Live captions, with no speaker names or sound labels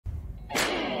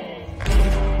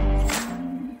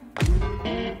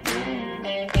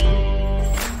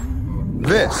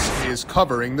This is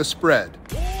Covering the Spread,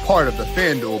 part of the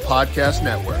FanDuel Podcast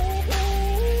Network.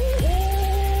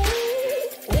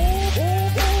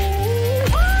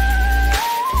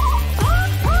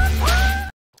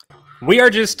 We are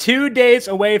just 2 days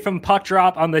away from puck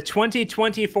drop on the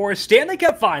 2024 Stanley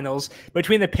Cup Finals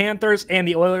between the Panthers and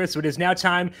the Oilers, so it is now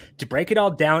time to break it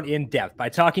all down in depth by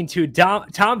talking to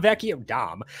Tom Vecchio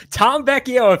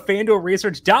of FanDuel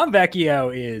Research. Tom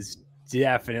Vecchio is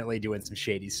definitely doing some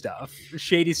shady stuff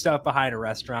behind a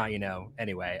restaurant,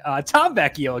 Anyway, Tom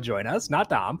Vecchio will join us, not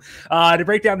Tom, to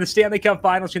break down the Stanley Cup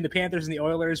Finals between the Panthers and the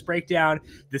Oilers, break down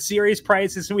the series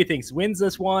prices, who he thinks wins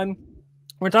this one.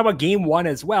 We're going to talk about Game 1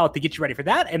 as well to get you ready for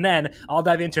that, and then I'll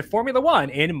dive into Formula 1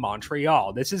 in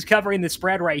Montreal. This is Covering the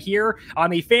Spread right here on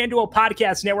the FanDuel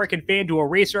Podcast Network and FanDuel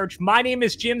Research. My name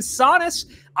is Jim Sonis.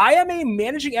 I am a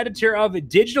managing editor of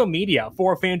digital media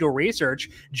for FanDuel Research,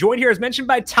 joined here as mentioned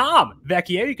by Tom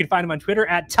Vecchio. You can find him on Twitter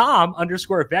at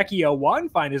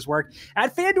Tom_Vecchio1. Find his work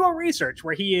at FanDuel Research,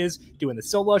 where he is doing the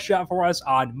solo shot for us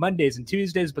on Mondays and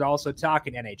Tuesdays, but also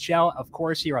talking NHL, of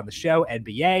course, here on the show,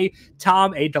 NBA.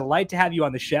 Tom, a delight to have you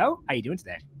on the show. How you doing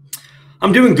today?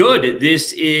 I'm doing good.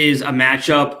 This is a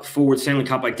matchup for the Stanley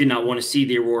Cup I did not want to see.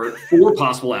 There were 4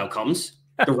 possible outcomes.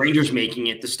 The Rangers making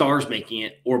it, the Stars making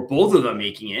it, or both of them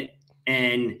making it,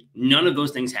 and none of those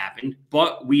things happened.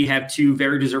 But we have 2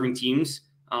 very deserving teams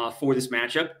for this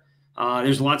matchup.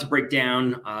 There's a lot to break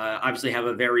down. Obviously, have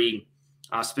a very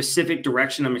specific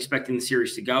direction I'm expecting the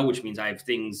series to go, which means I have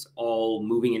things all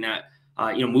moving in that,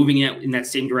 in that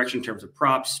same direction in terms of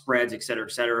props, spreads, et cetera,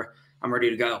 et cetera. I'm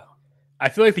ready to go. I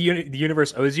feel like the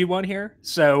universe owes you one here.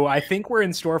 So I think we're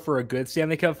in store for a good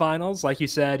Stanley Cup Finals. Like you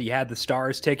said, you had the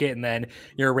Stars ticket and then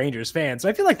you're a Rangers fan. So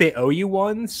I feel like they owe you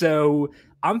one. So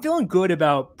I'm feeling good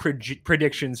about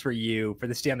predictions for you for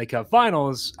the Stanley Cup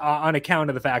Finals on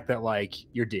account of the fact that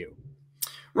you're due.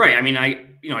 Right. I mean, I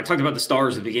talked about the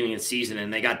Stars at the beginning of the season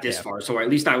and they got this far. So at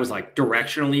least I was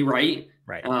directionally right.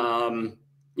 Right.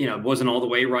 It wasn't all the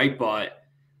way right, but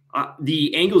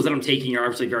the angles that I'm taking are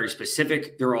obviously very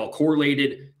specific. They're all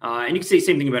correlated. And you can say the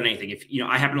same thing about anything. If,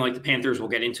 I happen to like the Panthers, we'll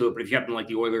get into it. But if you happen to like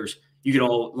the Oilers, you could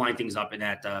all line things up in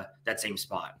that same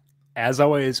spot. As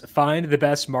always, find the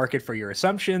best market for your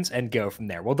assumptions and go from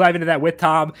there. We'll dive into that with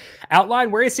Tom.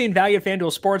 Outline where he's seeing value at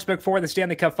FanDuel Sportsbook for the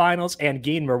Stanley Cup Finals and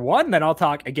Game 1. Then I'll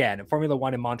talk again Formula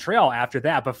 1 in Montreal after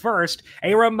that. But first,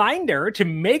 a reminder to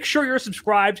make sure you're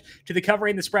subscribed to the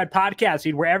Covering the Spread podcast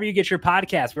feed wherever you get your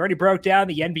podcast. We already broke down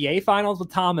the NBA Finals with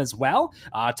Tom as well.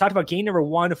 Talked about Game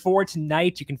 1 for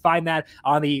tonight. You can find that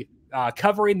on the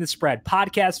Covering the Spread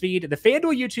podcast feed, the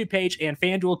FanDuel YouTube page, and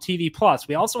FanDuel TV Plus.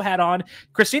 We also had on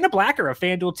Christina Blacker of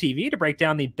FanDuel TV to break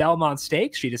down the Belmont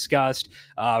Stakes. She discussed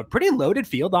a pretty loaded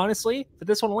field, honestly, for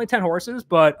this one, only 10 horses,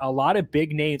 but a lot of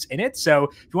big names in it. So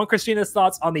if you want Christina's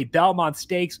thoughts on the Belmont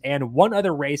Stakes and one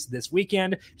other race this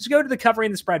weekend, just go to the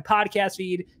Covering the Spread podcast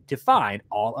feed to find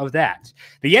all of that.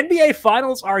 The NBA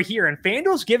Finals are here, and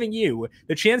FanDuel's giving you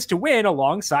the chance to win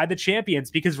alongside the champions,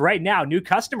 because right now, new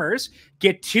customers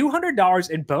get $200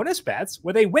 in bonus bets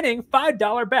with a winning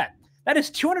 $5 bet. That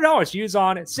is $200 to use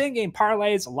on same-game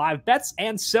parlays, live bets,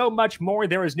 and so much more.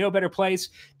 There is no better place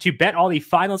to bet all the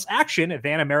finals action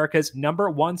than America's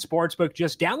 #1 sportsbook.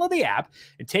 Just download the app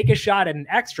and take a shot at an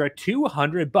extra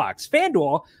 $200.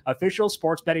 FanDuel, official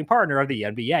sports betting partner of the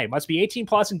NBA. Must be 18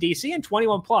 plus in DC and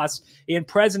 21 plus in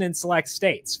present and select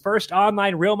states. First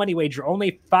online real money wager,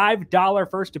 only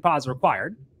 $5 first deposit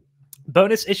required.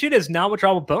 Bonus issued as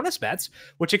non-withdrawable bonus bets,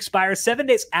 which expire 7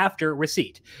 days after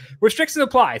receipt. Restrictions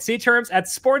apply. See terms at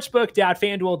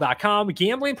sportsbook.fanduel.com.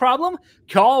 Gambling problem?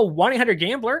 Call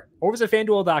 1-800-GAMBLER or visit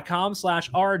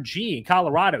fanduel.com/RG in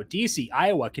Colorado, DC,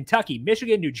 Iowa, Kentucky,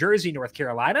 Michigan, New Jersey, North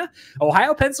Carolina,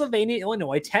 Ohio, Pennsylvania,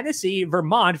 Illinois, Tennessee,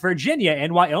 Vermont, Virginia,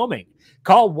 and Wyoming.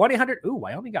 Call 1-800. Ooh,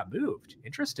 Wyoming got moved.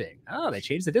 Interesting. Oh, they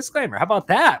changed the disclaimer. How about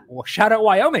that? Well, shout out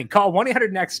Wyoming. Call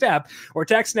 1-800-NEXT-STEP or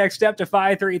text NEXT STEP to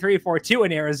 53342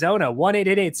 in Arizona,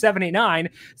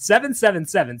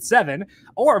 1-888-789-7777,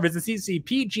 or visit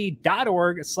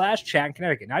ccpg.org/chat in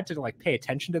Connecticut. Not to pay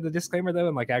attention to the disclaimer though,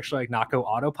 and actually not go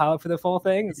autopilot for the full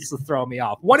thing. This is throwing me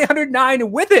off.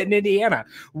 1-800-9-WITH-IT in Indiana,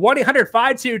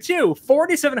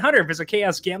 1-800-522-4700. Visit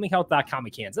chaosgamblinghelp.com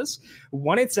in Kansas,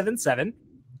 1-877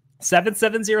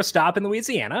 770-STOP in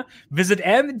Louisiana. Visit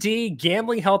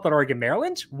mdgamblinghelp.org in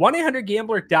Maryland,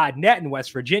 1-800-GAMBLER.net in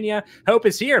West Virginia. Hope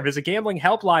is here. Visit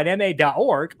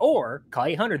gamblinghelplinema.org or call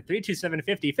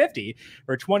 800-327-5050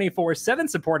 for 24/7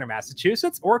 support in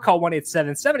Massachusetts, or call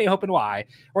 1-877-HOPE-NY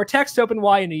or text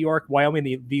HOPE-NY in New York.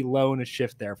 Wyoming, the lone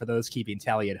shift there for those keeping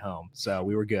tally at home. So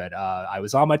we were good. I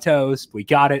was on my toes. We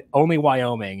got it. Only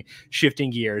Wyoming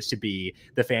shifting gears to be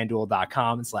the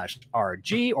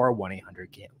FanDuel.com/RG or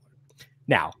 1-800-GAMBLER.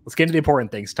 Now, let's get into the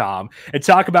important things, Tom, and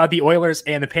talk about the Oilers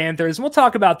and the Panthers. We'll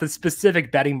talk about the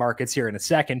specific betting markets here in a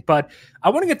second, but I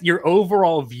want to get your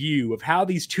overall view of how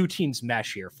these two teams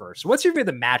mesh here first. What's your view of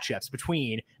the matchups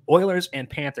between Oilers and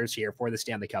Panthers here for the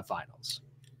Stanley Cup Finals?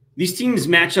 These teams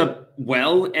match up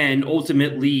well, and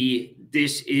ultimately,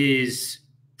 this is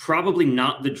probably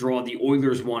not the draw the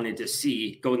Oilers wanted to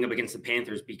see going up against the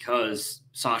Panthers, because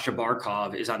Sasha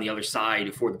Barkov is on the other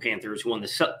side for the Panthers, who won the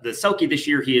Selke this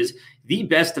year. He is the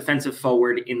best defensive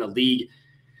forward in the league.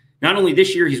 Not only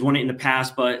this year, he's won it in the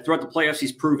past, but throughout the playoffs,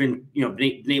 he's proven,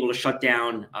 been able to shut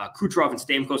down Kucherov and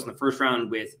Stamkos in the first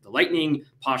round with the Lightning,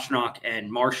 Pastrnak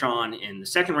and Marchand in the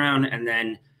second round, and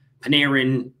then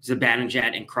Panarin,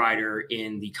 Zibanejad, and Kreider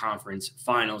in the conference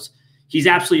finals. He's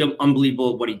absolutely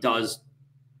unbelievable at what he does.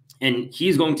 And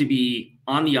he's going to be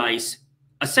on the ice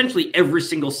essentially every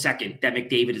single second that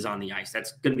McDavid is on the ice.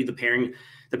 That's going to be the pairing.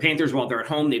 The Panthers, while they're at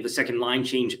home, they have the second line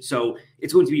change. So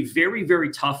it's going to be very,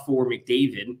 very tough for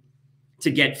McDavid to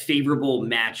get favorable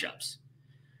matchups.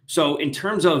 So in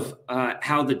terms of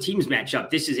how the teams match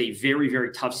up, this is a very,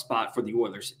 very tough spot for the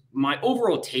Oilers. My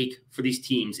overall take for these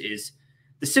teams is,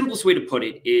 the simplest way to put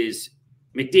it is,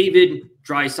 McDavid,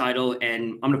 Draisaitl,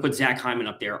 and I'm going to put Zach Hyman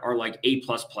up there, are like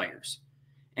A-plus players.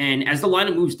 And as the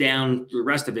lineup moves down through the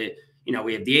rest of it,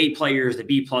 we have the A players, the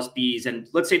B plus Bs, and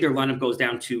let's say their lineup goes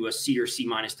down to a C or C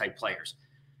minus type players.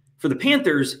 For the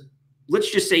Panthers,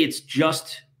 let's just say it's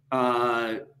just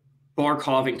Barkov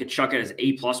and Tkachuk as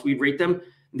A plus, we'd rate them.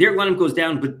 Their lineup goes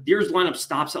down, but their lineup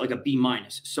stops at like a B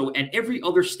minus. So at every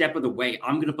other step of the way,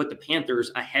 I'm going to put the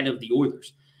Panthers ahead of the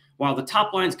Oilers. While the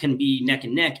top lines can be neck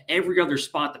and neck, every other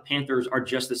spot, the Panthers are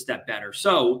just a step better.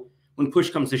 So when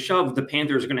push comes to shove, the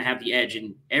Panthers are going to have the edge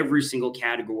in every single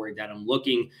category that I'm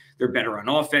looking. They're better on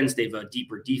offense. They have a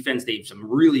deeper defense. They have some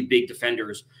really big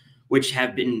defenders, which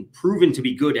have been proven to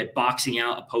be good at boxing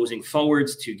out opposing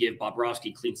forwards to give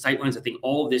Bobrovsky clean sightlines. I think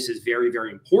all of this is very, very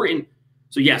important.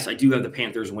 So, yes, I do have the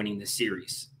Panthers winning this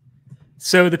series.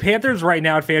 So the Panthers right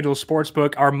now at FanDuel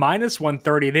Sportsbook are minus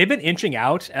 130. They've been inching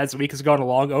out as the week has gone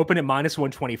along. Open at minus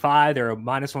 125. They were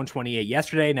minus 128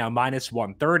 yesterday, now minus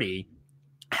 130.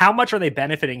 How much are they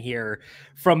benefiting here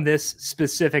from this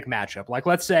specific matchup? Like,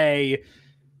 let's say,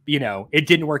 it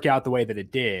didn't work out the way that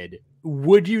it did.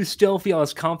 Would you still feel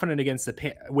as confident against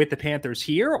with the Panthers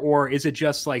here, or is it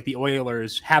just like the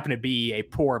Oilers happen to be a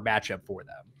poor matchup for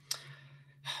them?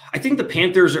 I think the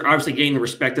Panthers are obviously getting the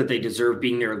respect that they deserve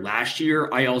being there last year.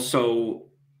 I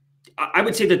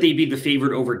would say that they'd be the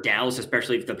favorite over Dallas,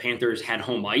 especially if the Panthers had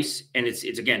home ice. And it's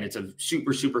a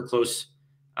super, super close,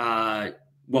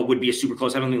 what would be a super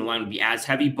close. I don't think the line would be as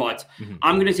heavy, but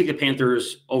I'm going to take the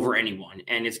Panthers over anyone.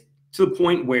 And it's to the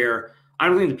point where I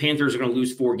don't think the Panthers are going to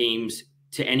lose 4 games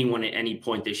to anyone at any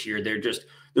point this year.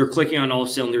 They're clicking on all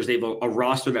cylinders. They have a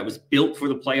roster that was built for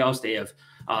the playoffs. They have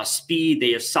speed.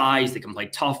 They have size. They can play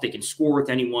tough. They can score with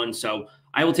anyone. So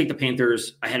I will take the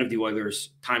Panthers ahead of the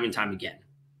Oilers time and time again.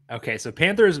 Okay, so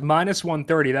Panthers minus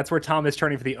 130. That's where Tom is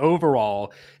turning for the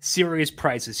overall series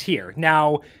prices here.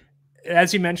 Now,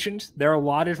 as you mentioned, there are a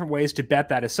lot of different ways to bet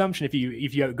that assumption. If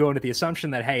you go into the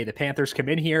assumption that, hey, the Panthers come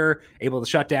in here able to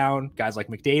shut down guys like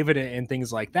McDavid and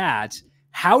things like that,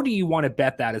 how do you want to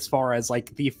bet that as far as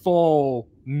like the full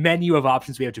menu of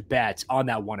options we have to bet on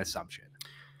that one assumption?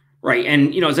 Right.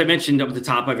 And, as I mentioned up at the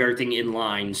top, I have everything in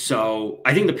line. So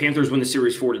I think the Panthers win the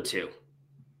series 4-2.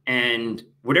 And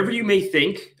whatever you may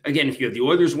think, again, if you have the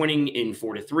Oilers winning in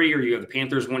 4-3 or you have the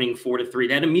Panthers winning 4-3,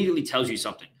 that immediately tells you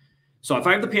something. So if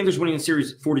I have the Panthers winning the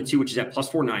series 4-2, which is at plus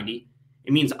 490,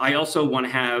 it means I also want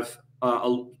to have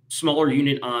a smaller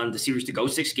unit on the series to go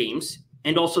 6 games,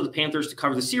 and also the Panthers to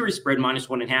cover the series spread minus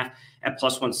 1.5 at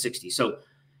plus 160. So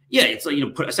yeah, it's like,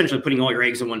 essentially putting all your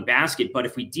eggs in one basket. But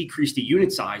if we decrease the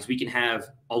unit size, we can have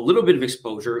a little bit of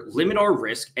exposure, limit our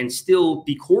risk, and still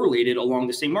be correlated along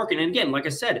the same market. And again, like I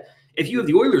said, if you have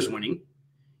the Oilers winning,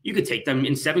 you could take them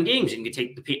in 7 games, and you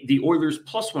could take the Oilers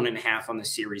plus 1.5 on the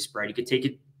series spread. You could take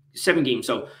it 7 games.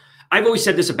 So I've always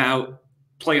said this about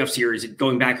playoff series,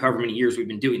 going back however many years we've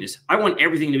been doing this. I want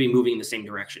everything to be moving in the same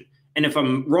direction. And if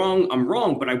I'm wrong, I'm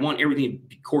wrong, but I want everything to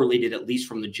be correlated at least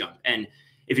from the jump. And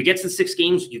if it gets to 6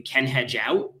 games, you can hedge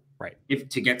out, Right. if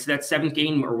to get to that 7th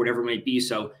game or whatever it might be.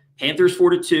 So Panthers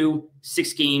 4-2,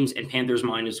 6 games, and Panthers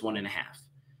 -1.5.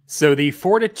 So the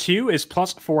 4-2 is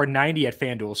plus 490 at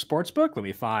FanDuel Sportsbook. Let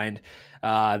me find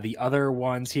the other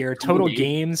ones here. Total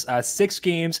games, 6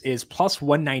 games is plus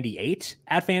 198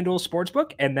 at FanDuel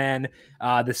Sportsbook. And then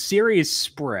the series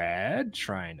spread,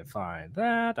 trying to find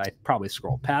that. I probably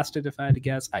scrolled past it if I had to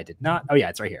guess. I did not. Oh, yeah,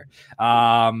 it's right here.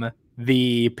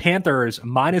 The Panthers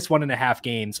 -1.5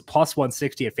 games, plus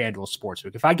 160 at FanDuel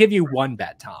Sportsbook. If I give you one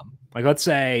bet, Tom, like let's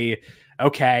say,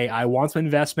 okay, I want some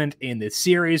investment in this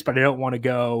series, but I don't want to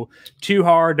go too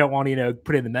hard. Don't want to,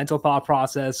 put in the mental thought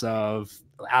process of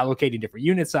allocating different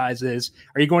unit sizes.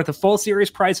 Are you going with the full series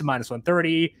price of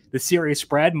 -130, the series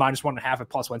spread -1.5 at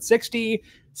plus 160,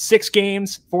 6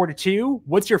 games, 4-2?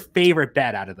 What's your favorite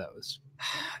bet out of those?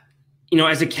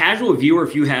 As a casual viewer,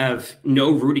 if you have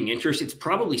no rooting interest, it's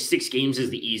probably 6 games is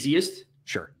the easiest.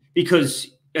 Sure.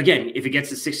 Because again, if it gets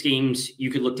to 6 games, you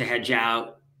could look to hedge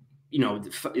out.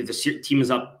 The team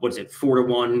is up,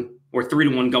 4-1 or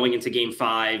 3-1 going into game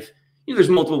 5. There's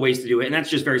multiple ways to do it. And that's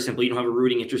just very simple. You don't have a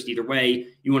rooting interest either way.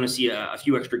 You want to see a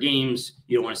few extra games.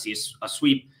 You don't want to see a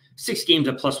sweep. 6 games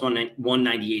at plus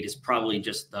 198 is probably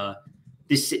just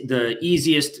the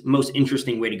easiest, most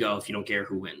interesting way to go if you don't care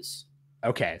who wins.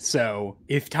 Okay, so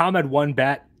if Tom had one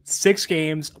bet, 6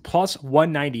 games plus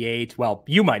 198. Well,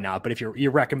 you might not, but if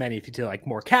you're recommending if you to like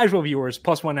more casual viewers,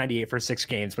 plus 198 for 6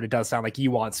 games. But it does sound like you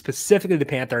want specifically the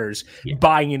Panthers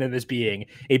buying into this being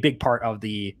a big part of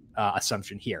the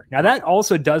assumption here. Now that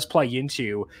also does play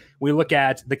into, we look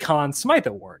at the Conn Smythe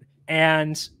Award,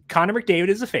 and Connor McDavid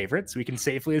is a favorite, so we can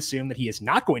safely assume that he is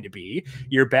not going to be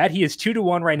your bet. He is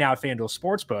 2-1 right now at FanDuel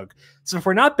Sportsbook. So if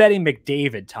we're not betting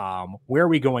McDavid, Tom, where are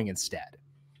we going instead?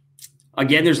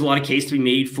 Again, there's a lot of case to be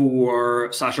made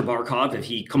for Sasha Barkov if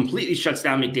he completely shuts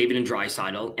down McDavid and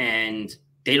Draisaitl and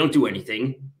they don't do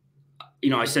anything.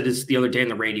 I said this the other day on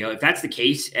the radio. If that's the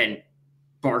case and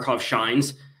Barkov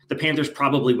shines, the Panthers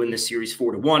probably win this series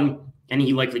 4-1, and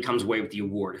he likely comes away with the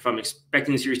award. If I'm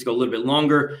expecting the series to go a little bit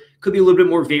longer, could be a little bit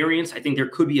more variance. I think there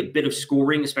could be a bit of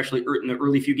scoring, especially in the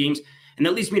early few games. And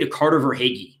that leads me to Carter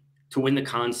Verhaeghe to win the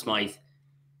Conn Smythe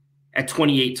at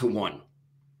 28-1.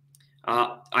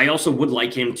 I also would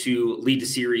like him to lead the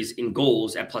series in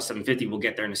goals at plus 750. We'll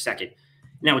get there in a second.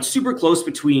 Now, it's super close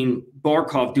between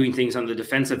Barkov doing things on the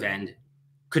defensive end.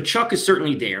 Tkachuk is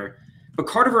certainly there. But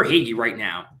Carter Verhaeghe right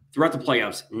now, throughout the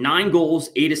playoffs, 9 goals,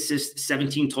 8 assists,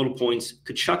 17 total points.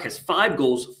 Tkachuk has 5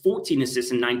 goals, 14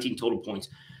 assists, and 19 total points.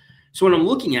 So when I'm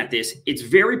looking at this, it's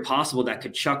very possible that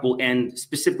Tkachuk will end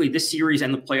specifically this series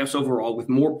and the playoffs overall with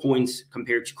more points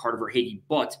compared to Carter Verhaeghe.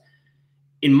 But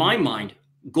in my mind,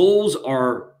 goals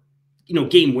are,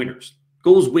 game winners.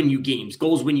 Goals win you games.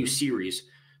 Goals win you series.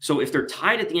 So if they're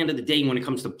tied at the end of the day when it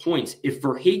comes to points, if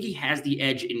Verhaeghe has the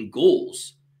edge in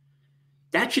goals,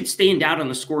 that should stand out on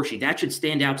the score sheet. That should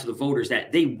stand out to the voters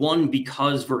that they won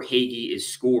because Verhaeghe is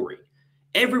scoring.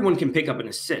 Everyone can pick up an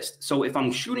assist. So if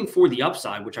I'm shooting for the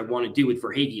upside, which I want to do with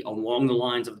Verhaeghe along the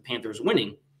lines of the Panthers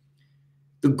winning,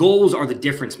 the goals are the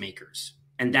difference makers.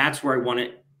 And that's where I want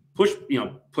to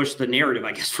push the narrative,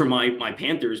 I guess, for my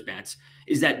Panthers bets,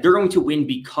 is that they're going to win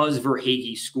because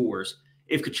Verhaeghe scores.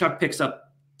 If Tkachuk picks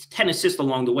up 10 assists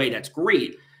along the way, that's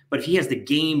great. But if he has the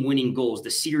game-winning goals,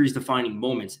 the series-defining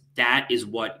moments, that is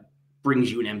what brings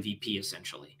you an MVP,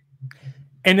 essentially.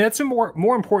 And that's more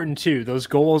important, too. Those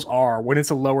goals are when it's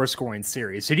a lower-scoring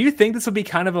series. So do you think this will be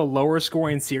kind of a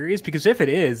lower-scoring series? Because if it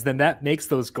is, then that makes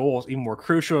those goals even more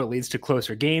crucial. It leads to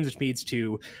closer games, which leads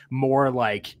to more,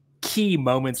 key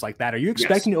moments like that. Are you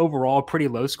expecting overall a pretty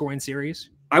low-scoring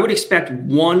series? I would expect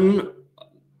one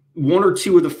or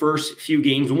two of the first few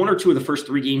games, 1 or 2 of the first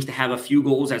 3 games to have a few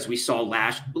goals, as we saw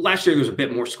last year. There was a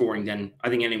bit more scoring than I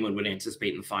think anyone would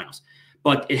anticipate in the finals.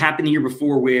 But it happened the year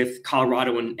before with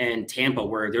Colorado and Tampa,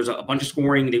 where there's a bunch of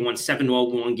scoring. They won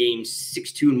 7-0 in one game,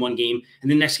 6-2 in one game,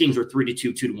 and the next games were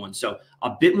 3-2, 2-1. So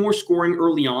a bit more scoring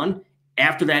early on.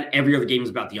 After that, every other game is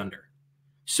about the under.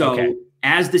 So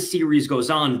as the series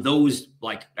goes on, those,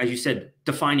 as you said,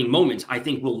 defining moments, I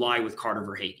think will lie with Carter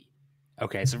Verhaeghe.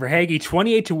 Okay, so Verhaeghe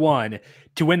 28-1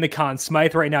 to win the Conn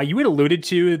Smythe right now. You had alluded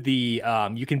to the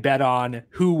you can bet on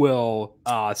who will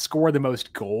score the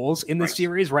most goals in the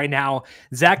series right now.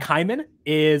 Zach Hyman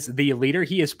is the leader.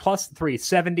 He is plus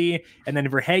 370, and then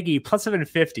Verhaeghe plus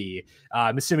 750.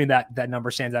 I'm assuming that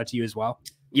number stands out to you as well.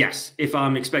 Yes, if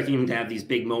I'm expecting him to have these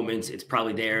big moments, it's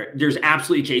probably there. There's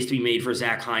absolutely a case to be made for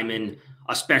Zach Hyman,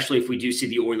 especially if we do see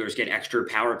the Oilers get extra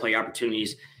power play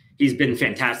opportunities. He's been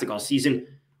fantastic all season.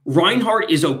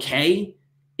 Reinhart is okay.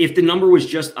 If the number was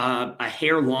just a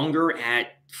hair longer at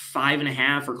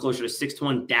 5.5 or closer to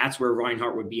 6-1, that's where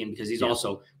Reinhart would be in, because he's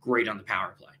also great on the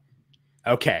power play.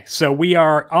 Okay, so we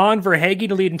are on Verhaeghe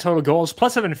to lead in total goals,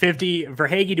 plus 750.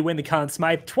 Verhaeghe to win the Conn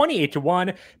Smythe,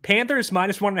 28-1. Panthers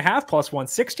 -1.5, plus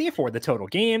 160 for the total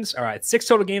games. All right, 6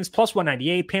 total games, plus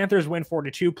 198. Panthers win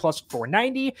 4-2, plus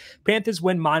 490. Panthers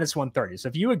win -130. So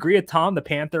if you agree with Tom, the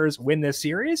Panthers win this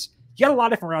series, you got a lot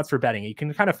of different routes for betting. You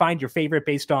can kind of find your favorite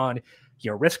based on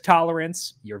your risk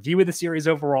tolerance, your view of the series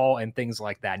overall, and things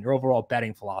like that, and your overall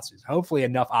betting philosophies. Hopefully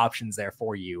enough options there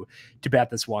for you to bet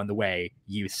this one the way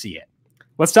you see it.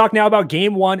 Let's talk now about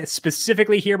game one,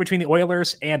 specifically here between the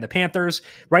Oilers and the Panthers.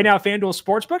 Right now, FanDuel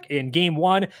Sportsbook in game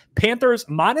one, Panthers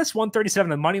 -137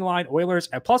 the money line, Oilers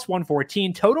at plus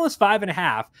 114. Total is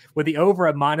 5.5 with the over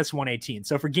at -118.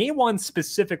 So for game one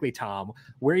specifically, Tom,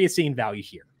 where are you seeing value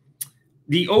here?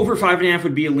 The over 5.5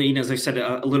 would be a lean. As I said,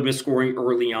 a little bit of scoring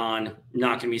early on.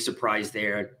 Not going to be surprised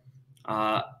there.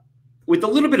 With a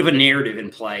little bit of a narrative in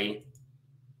play,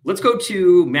 let's go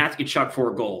to Matthew Tkachuk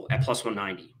for a goal at plus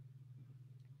 190.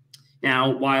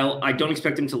 Now, while I don't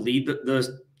expect him to lead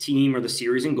the team or the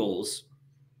series in goals,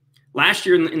 last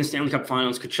year in the Stanley Cup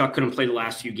Finals, Tkachuk couldn't play the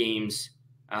last few games.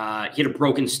 He had a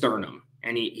broken sternum,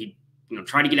 and he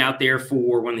tried to get out there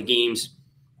for one of the games.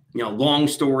 Long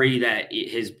story that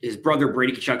his brother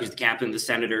Brady Tkachuk is the captain of the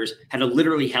Senators, had to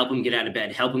literally help him get out of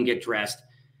bed, help him get dressed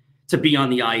to be on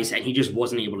the ice, and he just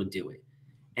wasn't able to do it.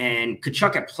 And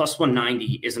Tkachuk at plus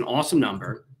 190 is an awesome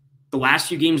number. The last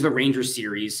few games of the Rangers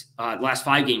series, last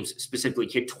 5 games specifically,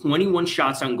 he had 21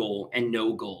 shots on goal and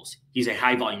no goals. He's a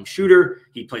high-volume shooter.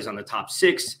 He plays on the top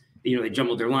 6. They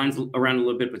jumbled their lines around a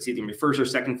little bit, but it's either first or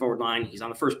second forward line. He's on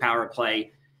the first power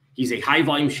play. He's a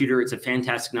high-volume shooter. It's a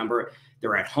fantastic number.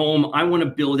 They're at home. I want to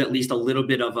build at least a little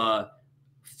bit of a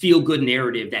feel-good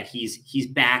narrative that he's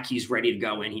back, he's ready to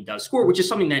go, and he does score, which is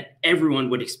something that everyone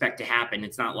would expect to happen.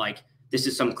 It's not like this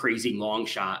is some crazy long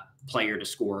shot player to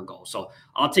score a goal. So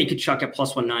I'll take Tkachuk at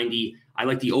plus 190. I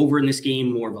like the over in this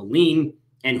game, more of a lean.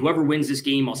 And whoever wins this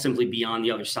game, I'll simply be on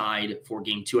the other side for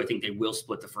game 2. I think they will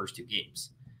split the first 2 games.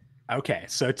 Okay,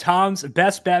 so Tom's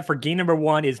best bet for game number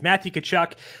 1 is Matthew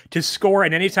Tkachuk to score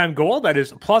an anytime goal. That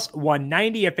is plus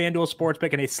 190 at FanDuel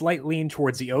Sportsbook, and a slight lean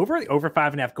towards the over. The over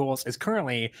 5.5 goals is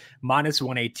currently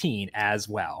 -118 as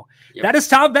well. Yep. That is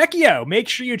Tom Vecchio. Make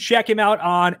sure you check him out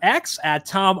on X at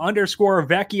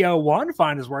Tom_Vecchio1.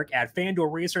 Find his work at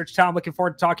FanDuel Research. Tom, looking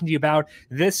forward to talking to you about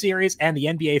this series and the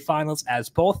NBA Finals as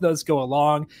both of those go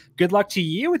along. Good luck to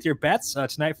you with your bets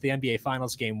tonight for the NBA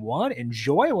Finals Game 1.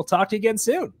 Enjoy. We'll talk to you again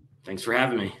soon. Thanks for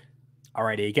having me.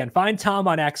 Alrighty, again, find Tom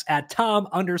on X at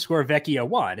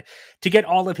Tom_Vecchio1 to get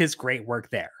all of his great work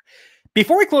there.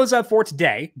 Before we close out for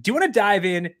today, do you want to dive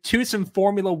in to some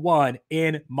Formula One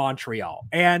in Montreal?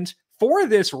 And for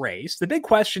this race, the big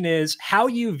question is how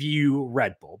you view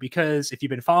Red Bull, because if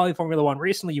you've been following Formula One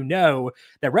recently, you know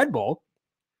that Red Bull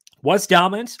was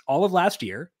dominant all of last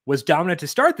year, was dominant to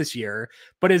start this year,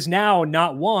 but is now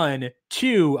not won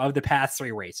 2 of the past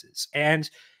 3 races. And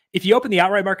if you open the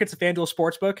outright markets of FanDuel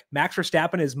Sportsbook, Max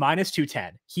Verstappen is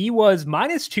 -210. He was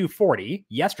 -240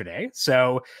 yesterday.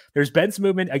 So there's been some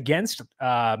movement against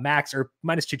Max, or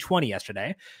 -220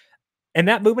 yesterday. And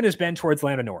that movement has been towards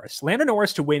Lando Norris. Lando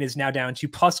Norris to win is now down to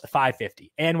plus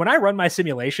 550. And when I run my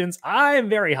simulations, I'm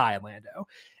very high on Lando.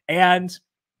 And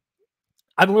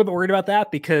I'm a little bit worried about that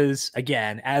because,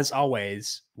 again, as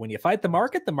always, when you fight the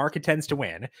market tends to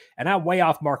win. And I'm way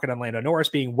off market on Lando Norris,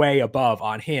 being way above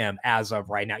on him as of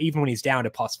right now, even when he's down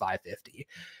to plus 550.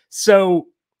 So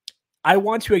I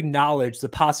want to acknowledge the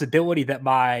possibility that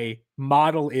my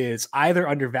model is either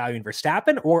undervaluing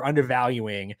Verstappen or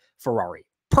undervaluing Ferrari.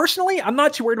 Personally, I'm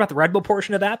not too worried about the Red Bull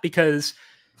portion of that because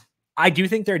I do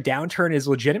think their downturn is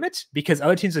legitimate because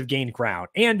other teams have gained ground,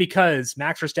 and because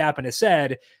Max Verstappen has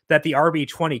said that the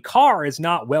RB20 car is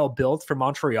not well built for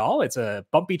Montreal. It's a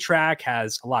bumpy track,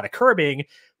 has a lot of curbing,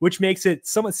 which makes it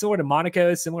somewhat similar to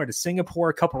Monaco, similar to Singapore,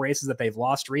 a couple races that they've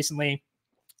lost recently,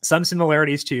 some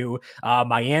similarities to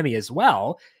Miami as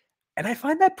well. And I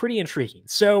find that pretty intriguing.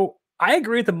 So I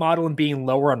agree with the model in being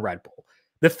lower on Red Bull.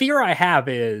 The fear I have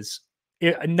is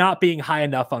it not being high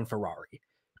enough on Ferrari.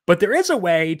 But there is a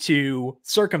way to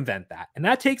circumvent that. And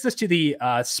that takes us to the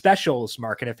specials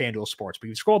market at FanDuel Sports. But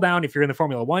you scroll down, if you're in the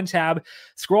Formula One tab,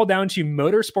 scroll down to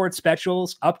Motorsport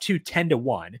Specials up to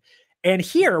 10-1. And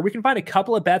here we can find a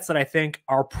couple of bets that I think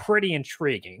are pretty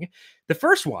intriguing. The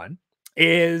first one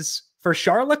is for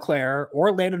Charles Leclerc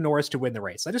or Lando Norris to win the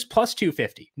race. That is plus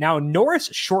 250. Now, Norris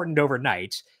shortened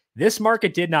overnight. This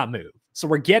market did not move. So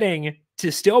we're getting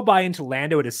to still buy into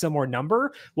Lando at a similar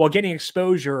number while getting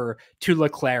exposure to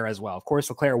Leclerc as well. Of course,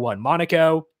 Leclerc won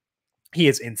Monaco. He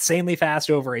is insanely fast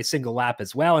over a single lap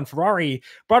as well. And Ferrari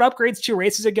brought upgrades 2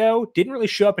 races ago, didn't really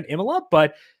show up in Imola,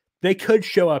 but they could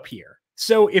show up here.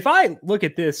 So if I look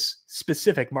at this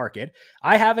specific market,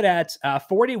 I have it at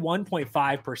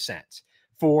 41.5%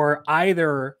 for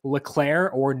either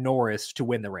Leclerc or Norris to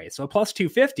win the race. So plus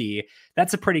 250,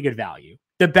 that's a pretty good value.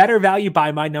 The better value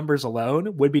by my numbers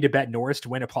alone would be to bet Norris to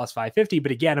win at plus 550.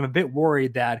 But again, I'm a bit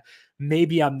worried that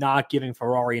maybe I'm not giving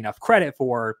Ferrari enough credit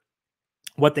for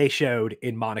what they showed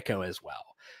in Monaco as well.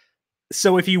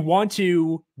 So if you want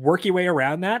to work your way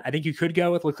around that, I think you could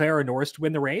go with Leclerc or Norris to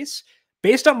win the race.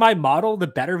 Based on my model, the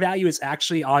better value is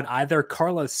actually on either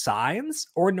Carlos Sainz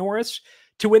or Norris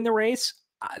to win the race.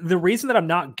 The reason that I'm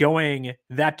not going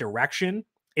that direction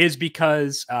is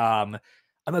because I'm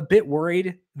a bit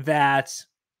worried that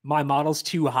my model's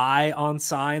too high on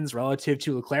Sainz relative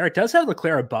to Leclerc. It does have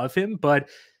Leclerc above him, but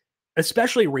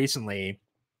especially recently,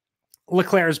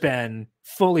 Leclerc's been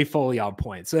fully on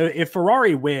point. So if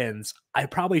Ferrari wins, I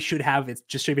probably should have it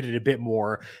distributed a bit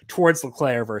more towards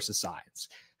Leclerc versus Sainz.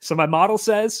 So my model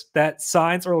says that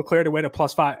Sainz or Leclerc to win at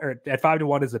plus 5 or at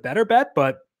 5-1 is a better bet,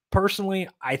 but personally,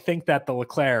 I think that the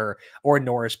Leclerc or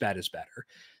Norris bet is better.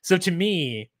 So to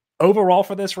me, overall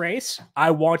for this race, I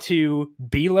want to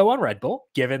be low on Red Bull,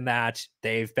 given that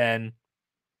they've been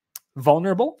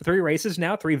vulnerable 3 races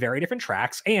now, 3 very different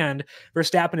tracks. And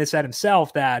Verstappen has said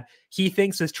himself that he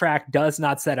thinks this track does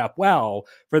not set up well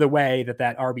for the way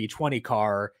that RB20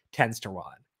 car tends to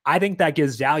run. I think that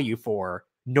gives value for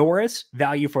Norris,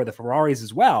 value for the Ferraris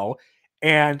as well.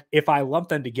 And if I lump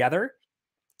them together,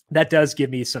 that does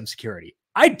give me some security.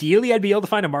 Ideally, I'd be able to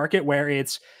find a market where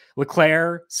it's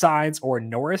Leclerc, Sainz, or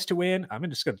Norris to win. I'm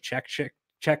just going to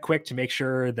check quick to make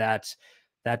sure that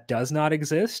that does not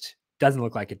exist. Doesn't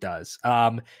look like it does.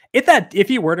 If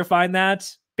you were to find that,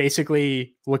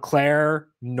 basically Leclerc,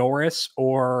 Norris,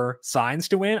 or Sainz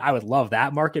to win, I would love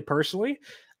that market personally.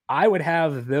 I would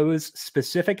have those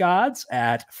specific odds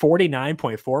at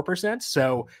 49.4%.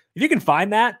 So if you can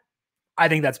find that, I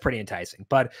think that's pretty enticing.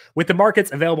 But with the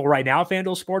markets available right now,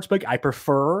 FanDuel Sportsbook, I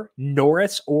prefer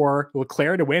Norris or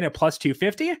Leclerc to win at plus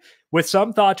 250, with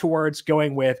some thought towards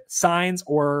going with Sainz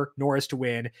or Norris to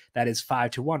win. That is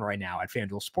 5-1 right now at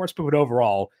FanDuel Sportsbook. But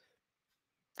overall,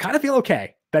 kind of feel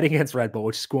okay betting against Red Bull,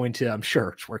 which is going to, I'm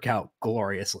sure, work out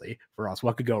gloriously for us.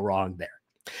 What could go wrong there?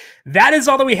 That is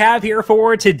all that we have here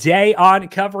for today on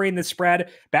Covering the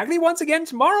Spread. Back to you once again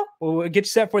tomorrow. We'll get you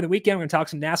set for the weekend. We're going to talk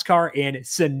some NASCAR in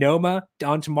Sonoma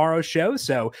on tomorrow's show.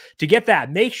 So to get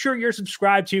that, make sure you're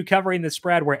subscribed to Covering the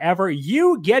Spread wherever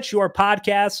you get your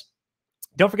podcasts.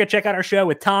 Don't forget to check out our show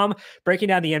with Tom breaking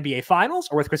down the NBA Finals,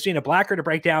 or with Christina Blacker to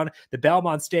break down the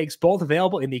Belmont Stakes, both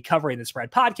available in the Covering the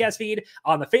Spread podcast feed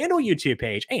on the FanDuel YouTube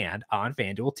page and on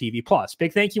FanDuel TV Plus.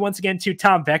 Big thank you once again to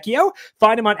Tom Vecchio.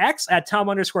 Find him on X at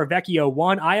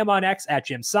Tom_Vecchio1. I am on X at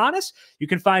Jim Sonis. You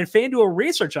can find FanDuel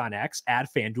Research on X at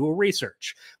FanDuel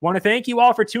Research. Want to thank you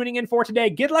all for tuning in for today.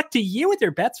 Good luck to you with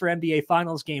your bets for NBA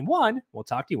Finals Game 1. We'll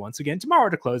talk to you once again tomorrow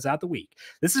to close out the week.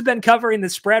 This has been Covering the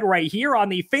Spread right here on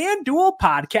the FanDuel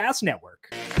Podcast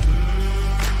Network.